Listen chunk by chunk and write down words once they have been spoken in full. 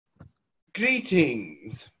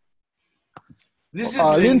Greetings. This is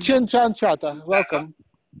Lin-Chin-chen-chata. Welcome.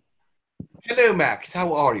 Hello, Max.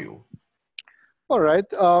 How are you? All right.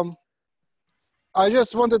 I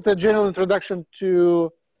just wanted a general introduction to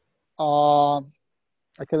I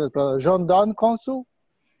cannot pronounce Zhenday Council.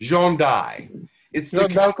 Zhenday. It's the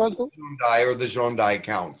Zhenday Council of Zhenday, or the Zhenday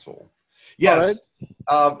Council. All Yes.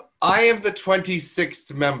 I am the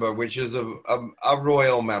 26th member, which is a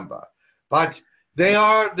royal member. But they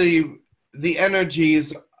are the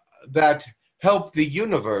energies that help the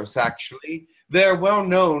universe, actually. They're well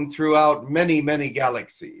known throughout many, many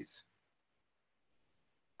galaxies.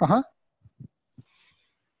 Uh-huh.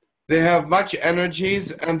 They have much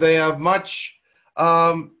energies, and they have much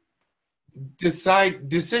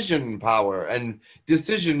decision power and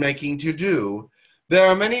decision making to do. There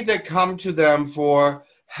are many that come to them for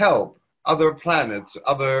help, other planets,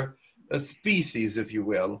 other species, if you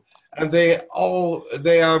will, and they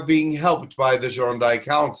are being helped by the Zhenday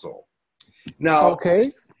Council. Now,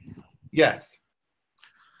 okay. Yes.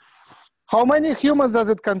 How many humans does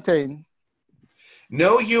it contain?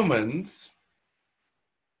 No humans.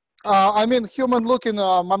 I mean, human-looking,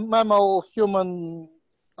 mammal,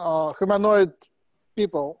 humanoid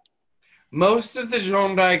people. Most of the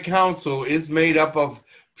Zhenday Council is made up of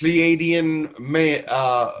Pleiadians,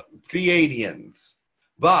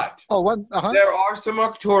 but there are some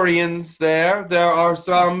Arcturians there. There are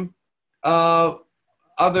some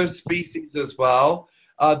other species as well.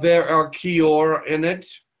 There are Kior in it,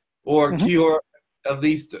 or Kior, at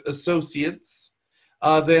least associates.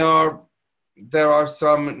 There are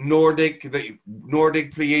some Nordic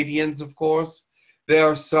Pleiadians, of course. There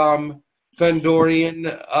are some Fendorian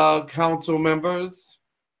council members,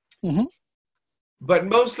 but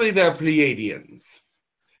mostly they're Pleiadians.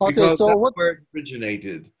 Okay, because so that's where it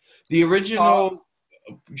originated. The original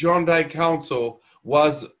Zhenday Council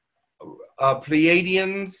was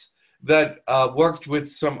Pleiadians that worked with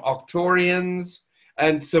some Arcturians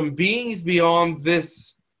and some beings beyond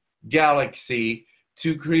this galaxy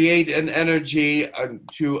to create an energy and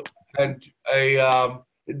a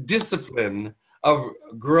discipline of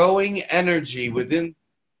growing energy within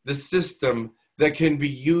the system that can be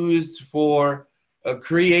used for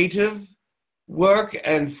creative work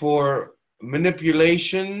and for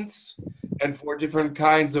manipulations and for different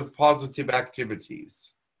kinds of positive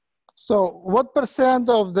activities. So what percent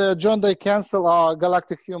of the Zhenday Council are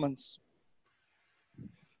galactic humans?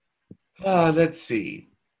 Let's see.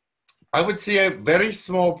 I would say a very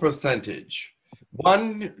small percentage,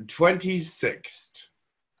 1/26.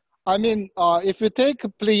 I mean, if we take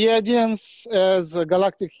Pleiadians as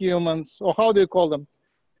galactic humans, or how do you call them?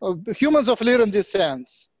 Humans of Lyran descent,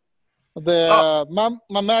 the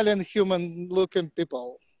mammalian human-looking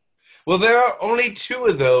people. Well, there are only 2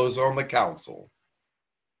 of those on the council.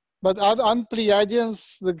 But aren't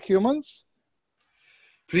Pleiadians the humans?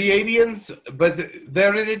 Pleiadians, but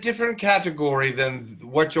they're in a different category than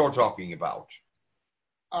what you're talking about.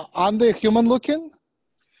 Aren't they human-looking?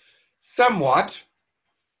 Somewhat.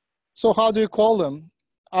 So how do you call them?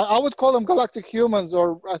 I would call them galactic humans,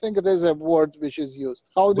 or I think there's a word which is used.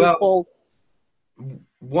 How do you call?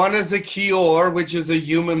 One is a Kior, which is a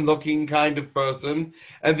human-looking kind of person,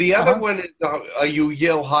 and the other one is a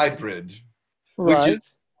Yahyel hybrid, which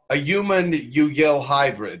is a human Yahyel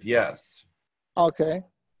hybrid, yes. Okay.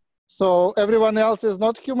 So everyone else is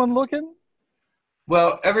not human-looking?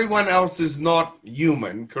 Well, everyone else is not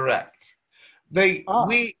human, correct. We,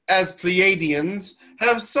 as Pleiadians,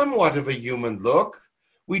 have somewhat of a human look.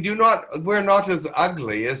 We're not as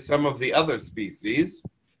ugly as some of the other species.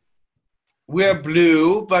 We're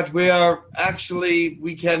blue, but we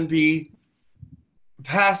can be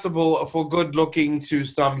passable for good looking to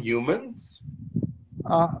some humans.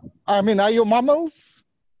 I mean, are you mammals?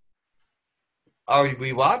 Are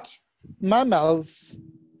we what? Mammals.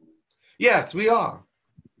 Yes, we are.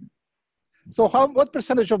 So what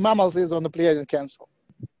percentage of mammals is on the Pleiadian Council?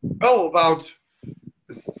 Oh, about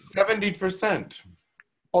 70%.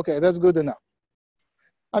 Okay, that's good enough.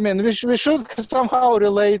 I mean, we should somehow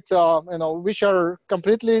relate, which are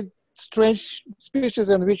completely strange species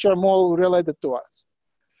and which are more related to us.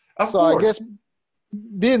 Of course. I guess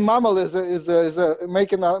being mammal is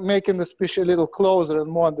making the species a little closer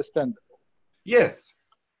and more understandable. Yes.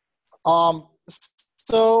 So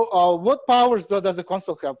what powers does the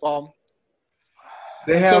council have?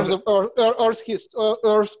 They have, in terms of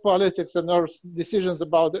Earth's politics and Earth's decisions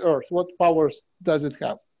about the Earth, what powers does it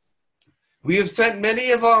have? We have sent many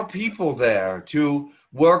of our people there to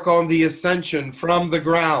work on the ascension from the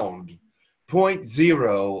ground, point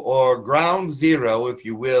zero, or ground zero, if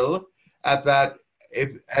you will, at that,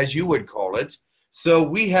 as you would call it, So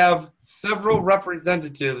we have several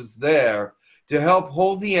representatives there to help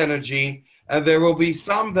hold the energy, and there will be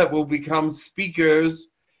some that will become speakers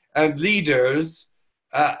and leaders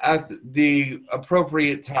at the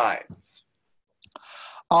appropriate times.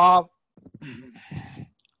 Uh,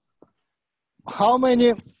 how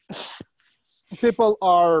many people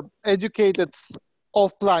are educated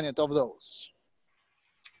off planet of those?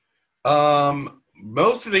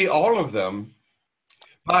 Mostly all of them,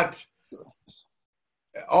 but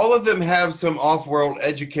all of them have some off-world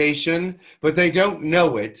education, but they don't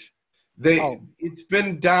know it. It's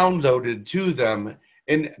been downloaded to them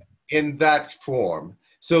in that form.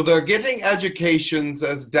 So they're getting educations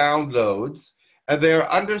as downloads, and they're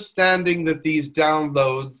understanding that these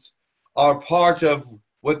downloads are part of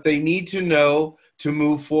what they need to know to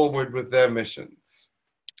move forward with their missions.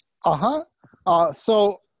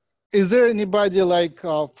 So is there anybody like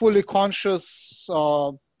fully conscious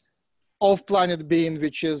off-planet being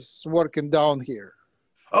which is working down here?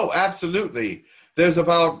 Oh, absolutely. There's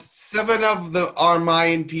about 7 of our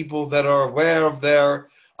Mayan people that are aware of their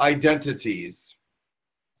identities.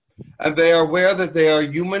 And they are aware that they are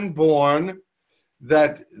human born,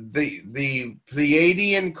 that the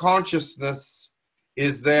Pleiadian consciousness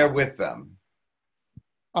is there with them.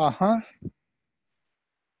 All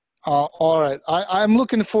right. I'm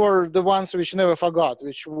looking for the ones which never forgot,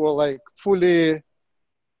 which were like fully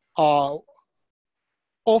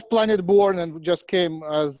off-planet born and just came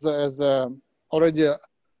as already a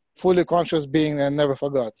fully conscious being and never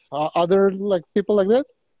forgot. Are there like people like that?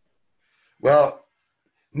 Well,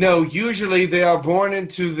 no, usually they are born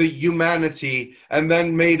into the humanity and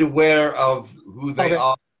then made aware of who they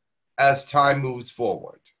are as time moves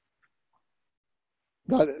forward.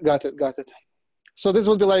 Got it. So this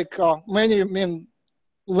would be like many, you mean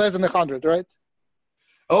less than 100, right?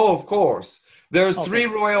 Oh, of course. There's 3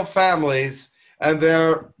 royal families, and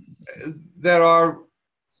there are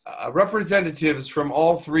representatives from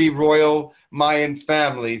all 3 royal Mayan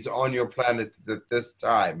families on your planet at this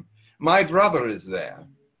time. My brother is there.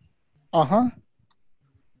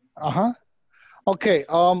 Okay.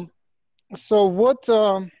 So what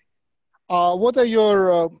are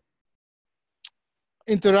your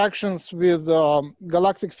interactions with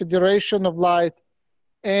Galactic Federation of Light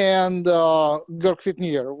and Girk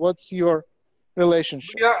Fitneer? What's your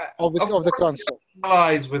relationship of the council?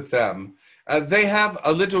 Allies with them. They have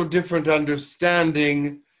a little different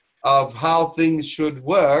understanding of how things should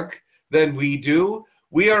work than we do.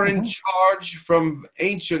 We are in charge from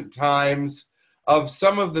ancient times of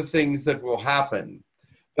some of the things that will happen,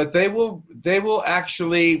 but we will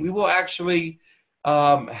actually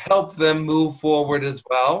help them move forward as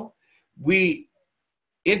well. We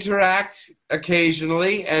interact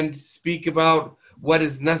occasionally and speak about what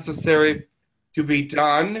is necessary to be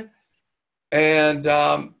done, and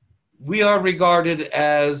we are regarded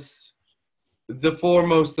as the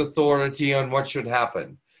foremost authority on what should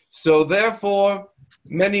happen. So therefore,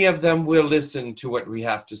 many of them will listen to what we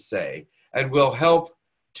have to say and will help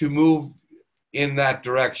to move in that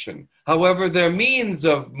direction. However, their means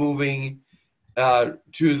of moving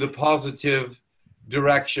to the positive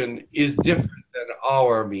direction is different than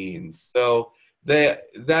our means. So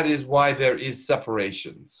that is why there is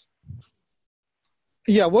separations.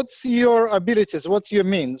 Yeah, what's your abilities? What's your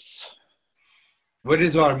means? What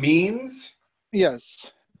is our means?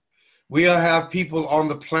 Yes. We have people on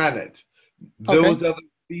the planet. Those other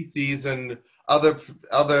species and other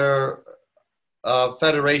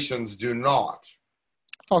federations do not.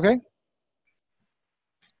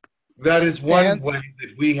 That is one way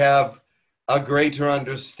that we have a greater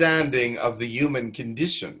understanding of the human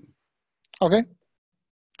condition.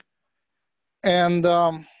 And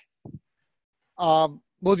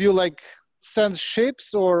would you like send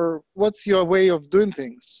ships, or what's your way of doing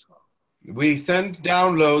things? We send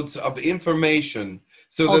downloads of information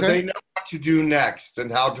so that they know what to do next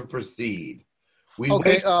and how to proceed. We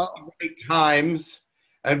wait at times,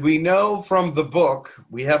 and we know from the book,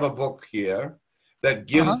 we have a book here that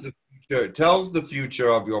gives the future, tells the future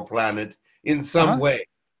of your planet in some way,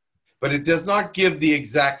 but it does not give the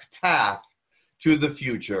exact path to the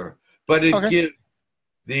future, but it gives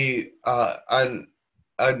the an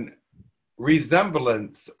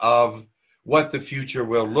resemblance of what the future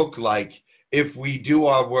will look like if we do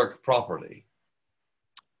our work properly.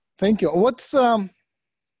 Thank you. What's how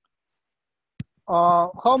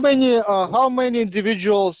many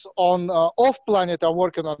individuals on off planet are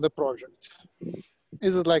working on the project?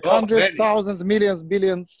 Is it like hundreds, thousands, millions,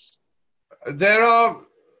 billions? There are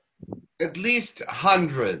at least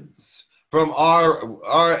hundreds from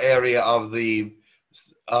our area of the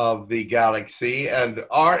of the galaxy and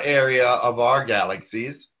our area of our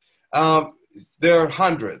galaxies, there are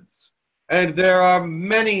hundreds. And there are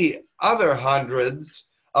many other hundreds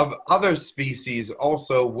of other species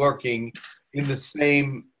also working in the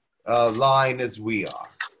same line as we are.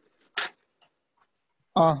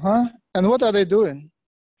 Uh-huh. And what are they doing?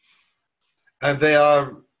 And they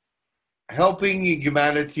are helping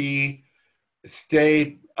humanity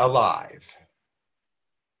stay alive.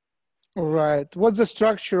 Right. What's the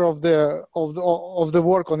structure of the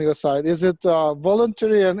work on your side? Is it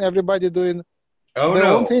voluntary and everybody doing their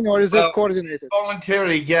own thing, or is it coordinated?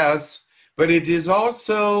 Voluntary, yes, but it is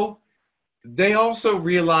also, they also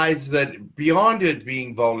realize that beyond it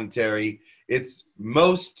being voluntary, it's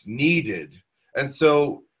most needed. And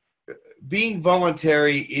so being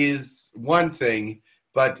voluntary is one thing,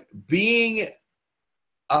 but being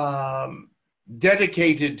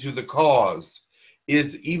dedicated to the cause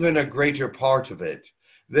is even a greater part of it.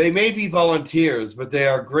 They may be volunteers, but they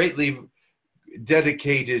are greatly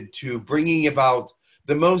dedicated to bringing about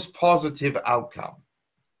the most positive outcome.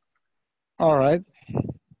 All right.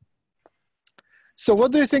 So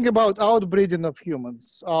what do you think about outbreeding of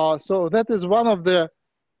humans? So that is one of the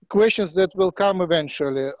questions that will come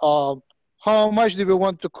eventually. How much do we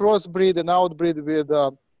want to crossbreed and outbreed with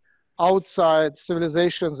outside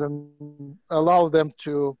civilizations and allow them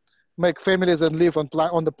to make families and live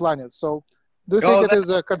on the planet? So do you think it is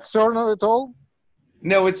a concern at all?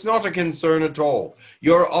 No, it's not a concern at all.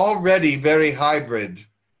 You're already very hybrid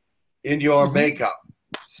in your makeup.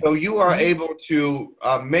 So you are able to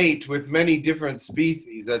mate with many different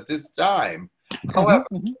species at this time. However,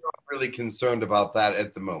 I'm not really concerned about that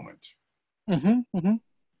at the moment.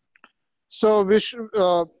 So we should,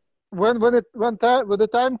 when the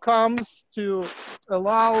time comes to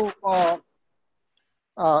allow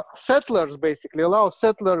settlers, basically allow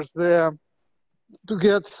settlers there to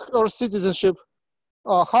get our citizenship,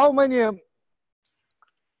 how many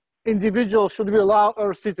individuals should we allow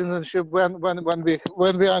our citizenship when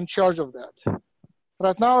we are in charge of that?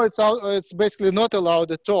 Right now, it's basically not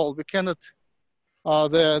allowed at all. We cannot.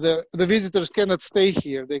 The visitors cannot stay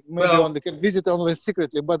here. They maybe only can visit only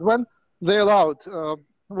secretly. But when they allowed,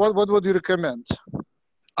 what would you recommend?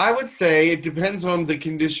 I would say it depends on the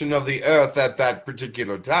condition of the Earth at that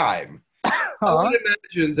particular time. I would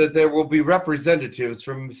imagine that there will be representatives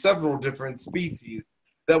from several different species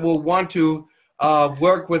that will want to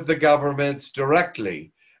work with the governments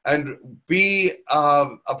directly and be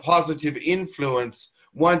a positive influence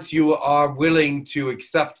once you are willing to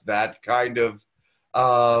accept that kind of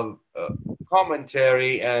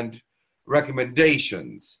commentary and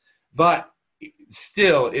recommendations. But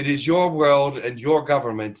still, it is your world and your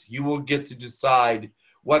government. You will get to decide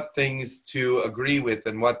what things to agree with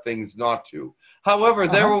and what things not to. However,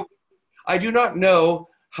 I do not know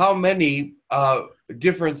how many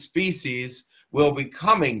different species will be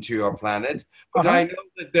coming to your planet, but I know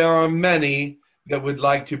that there are many that would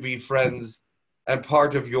like to be friends and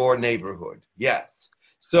part of your neighborhood. Yes.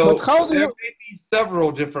 So there may be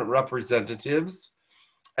several different representatives,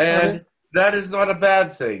 and that is not a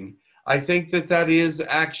bad thing. I think that that is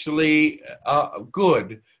actually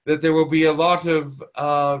good, that there will be a lot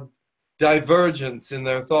of divergence in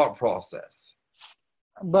their thought process.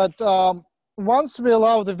 But once we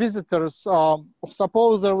allow the visitors,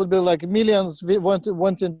 suppose there would be like millions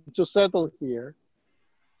wanting to settle here,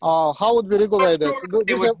 how would we regulate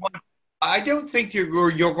that? I don't think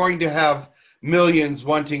you're going to have millions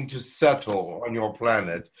wanting to settle on your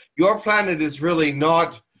planet. Your planet is really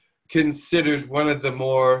not considered one of the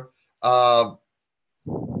more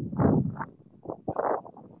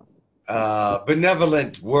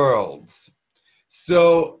benevolent worlds.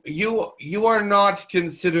 So you are not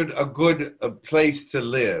considered a good place to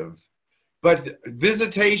live, but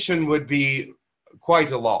visitation would be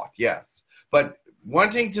quite a lot, yes. But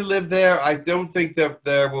wanting to live there, I don't think that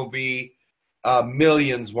there will be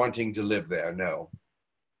millions wanting to live there, no.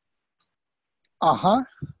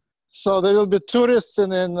 So there will be tourists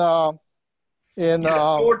in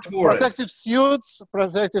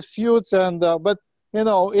protective suits, and but you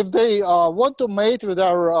know, if they want to mate with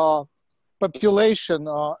our population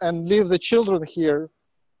and leave the children here,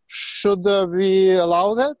 should we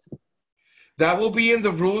allow that? That will be in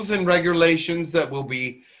the rules and regulations that will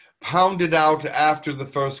be pounded out after the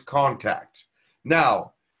first contact.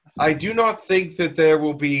 Now, I do not think that there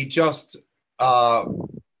will be just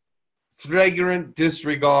flagrant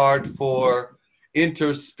disregard for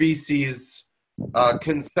interspecies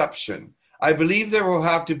conception. I believe there will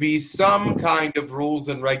have to be some kind of rules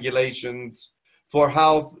and regulations for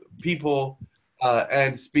how people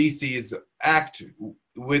and species act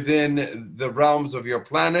within the realms of your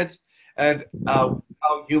planet, and how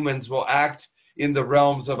humans will act in the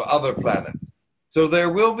realms of other planets. So there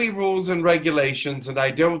will be rules and regulations, and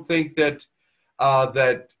I don't think that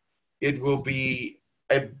that it will be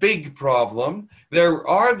a big problem. There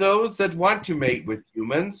are those that want to mate with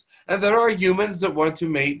humans, and there are humans that want to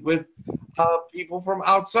mate with people from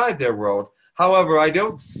outside their world. However, I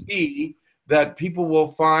don't see that people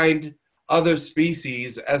will find other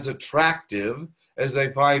species as attractive as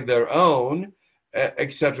they find their own,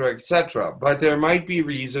 et cetera, et cetera. But there might be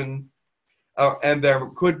reason, and there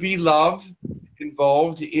could be love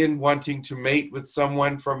involved in wanting to mate with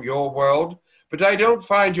someone from your world. But I don't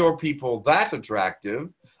find your people that attractive.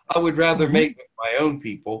 I would rather mate with my own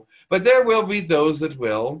people. But there will be those that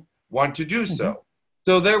will want to do so.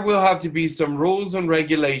 So there will have to be some rules and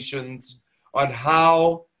regulations on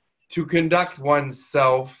how to conduct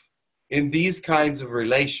oneself in these kinds of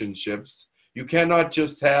relationships. You cannot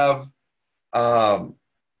just have what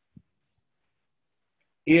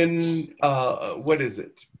is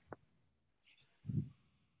it?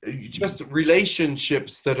 Just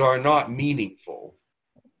relationships that are not meaningful.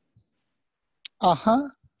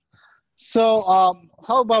 So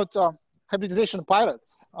how about hybridization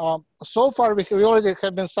pilots? So far, we already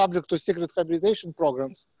have been subject to secret hybridization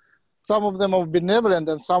programs. Some of them are benevolent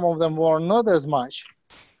and some of them were not as much.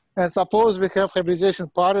 And suppose we have hybridization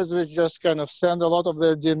pilots which just kind of send a lot of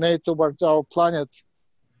their DNA towards our planet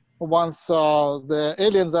once the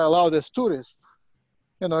aliens are allowed as tourists.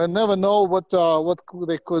 You know, and never know what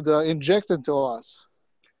they could inject into us.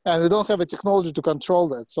 And we don't have a technology to control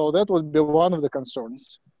that. So that would be one of the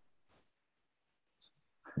concerns.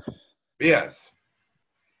 Yes.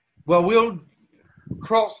 Well, we'll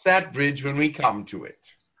cross that bridge when we come to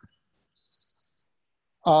it.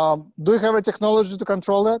 Do you have a technology to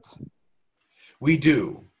control that? We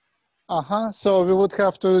do. So we would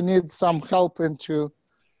have to need some help into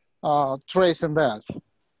tracing that.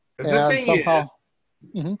 The thing somehow,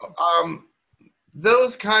 is,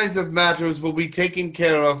 those kinds of matters will be taken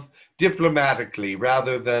care of diplomatically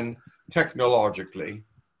rather than technologically.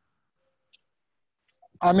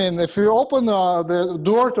 I mean, if you open the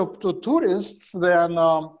door to tourists, then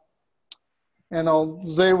you know,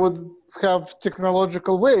 they would have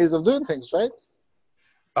technological ways of doing things, right?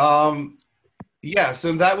 Yes,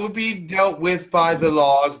 and that will be dealt with by the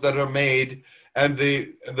laws that are made and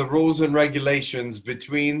the rules and regulations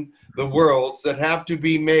between the worlds that have to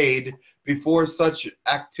be made before such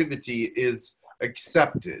activity is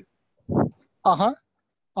accepted. So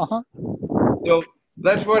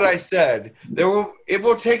that's what I said. It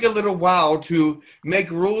will take a little while to make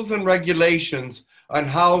rules and regulations on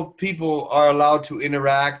how people are allowed to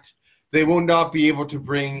interact. They will not be able to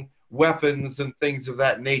bring weapons and things of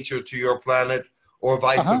that nature to your planet or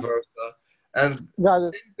vice versa. And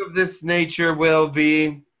things of this nature will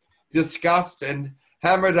be discussed and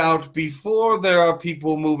hammered out before there are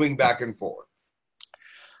people moving back and forth.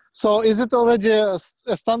 So is it already a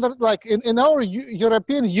standard, like in our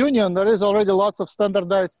European Union, there is already lots of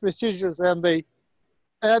standardized procedures and they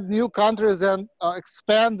add new countries and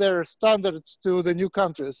expand their standards to the new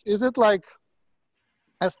countries. Is it like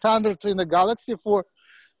a standard in the galaxy for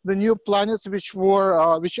the new planets which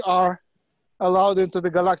are allowed into the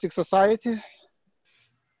Galactic Society?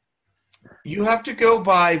 You have to go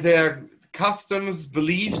by their customs,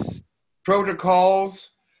 beliefs,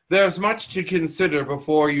 protocols. There's much to consider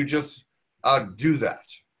before you just do that.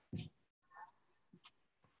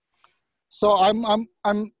 So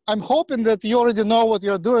I'm hoping that you already know what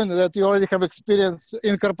you're doing, that you already have experience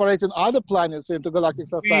incorporating other planets into Galactic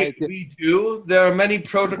Society. We do. There are many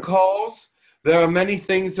protocols. There are many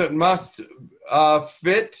things that must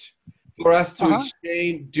fit for us to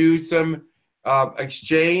do some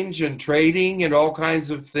exchange and trading and all kinds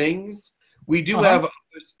of things. We do have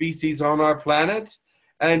other species on our planet,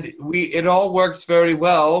 and it all works very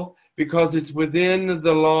well because it's within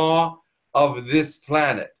the law of this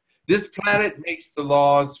planet. This planet makes the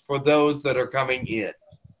laws for those that are coming in.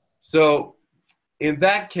 So in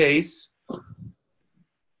that case,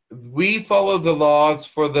 we follow the laws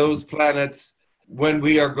for those planets when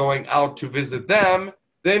we are going out to visit them.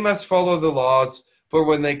 They must follow the laws for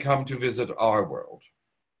when they come to visit our world.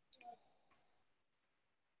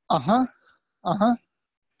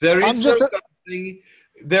 There is something.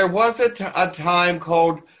 There was a time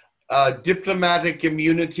called diplomatic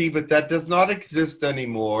immunity, but that does not exist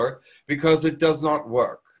anymore because it does not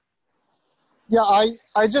work. Yeah,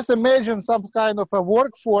 I just imagine some kind of a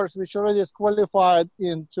workforce which already is qualified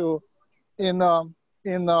in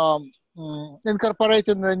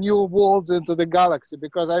incorporating the new worlds into the galaxy,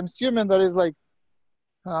 because I'm assuming there is like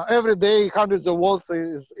every day hundreds of volts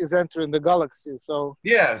is entering the galaxy. So,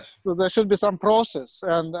 Yes, so there should be some process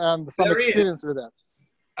and some there is. experience with that.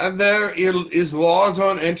 And there is laws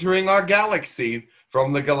on entering our galaxy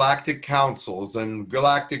from the galactic councils and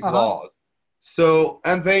galactic laws. So,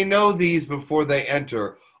 and they know these before they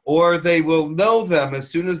enter, or they will know them as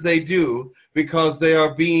soon as they do, because they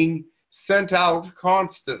are being sent out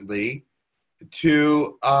constantly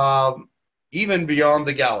to even beyond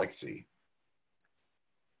the galaxy.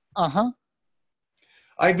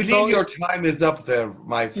 I believe So your time is up there,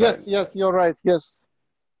 my friend. yes, yes, you're right. Yes.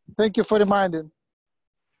 Thank you for reminding.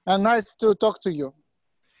 And nice to talk to you.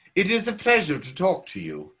 It is a pleasure to talk to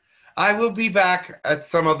you. I will be back at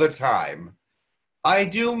some other time. I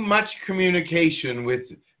do much communication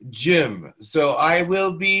with Jim, so I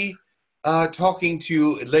will be talking to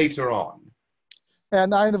you later on.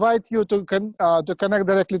 And I invite you to connect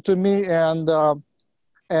directly to me and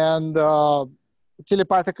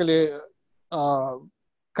telepathically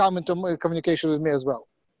come into communication with me as well.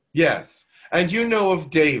 Yes, and you know of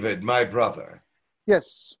David, my brother.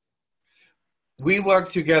 Yes. We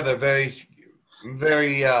work together very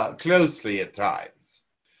closely at times.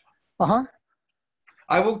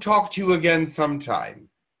 I will talk to you again sometime.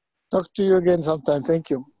 Talk to you again sometime. Thank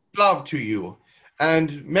you. Love to you,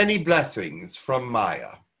 and many blessings from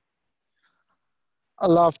Maya.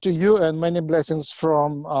 Love to you and many blessings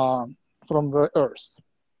from the earth.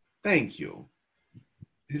 Thank you.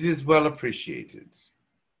 This is well appreciated.